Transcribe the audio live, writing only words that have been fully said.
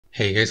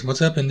Hey guys,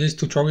 what's up? In this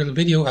tutorial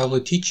video I will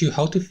teach you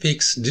how to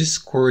fix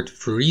Discord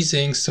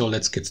freezing, so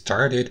let's get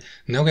started.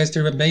 Now guys,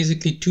 there are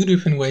basically two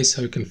different ways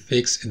how you can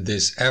fix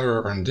this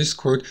error on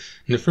Discord.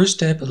 In the first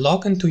step,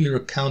 log into your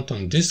account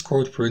on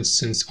Discord, for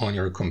instance on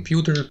your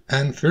computer,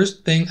 and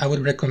first thing I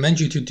would recommend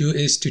you to do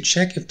is to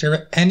check if there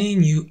are any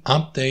new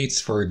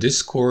updates for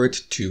Discord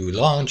to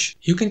launch.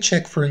 You can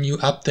check for new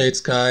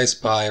updates guys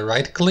by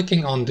right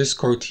clicking on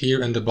Discord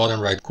here in the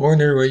bottom right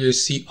corner, where you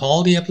see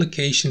all the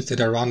applications that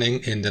are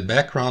running in the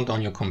background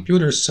on your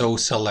computer. So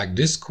select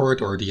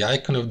Discord or the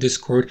icon of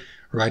Discord,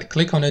 right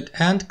click on it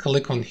and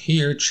click on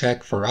here,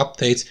 check for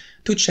updates,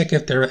 to check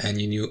if there are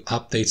any new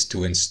updates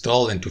to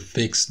install and to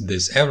fix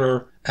this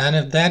error. And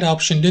if that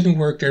option didn't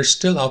work, there's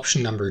still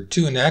option number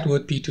 2, and that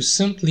would be to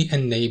simply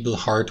enable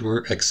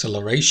hardware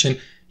acceleration.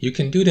 You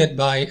can do that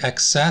by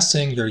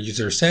accessing your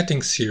user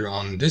settings here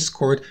on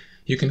Discord.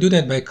 You can do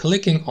that by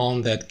clicking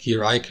on that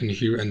gear icon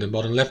here in the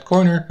bottom left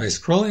corner, by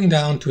scrolling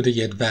down to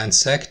the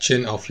advanced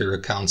section of your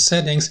account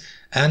settings,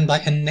 and by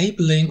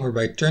enabling or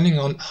by turning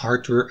on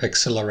hardware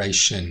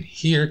acceleration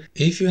here.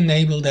 If you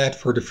enable that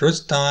for the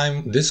first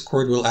time,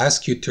 Discord will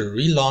ask you to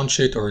relaunch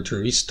it or to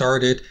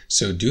restart it,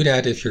 so do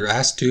that if you're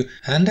asked to.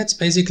 And that's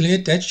basically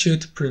it. That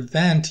should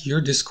prevent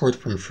your Discord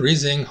from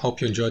freezing.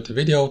 Hope you enjoyed the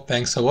video.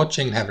 Thanks for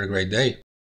watching. Have a great day.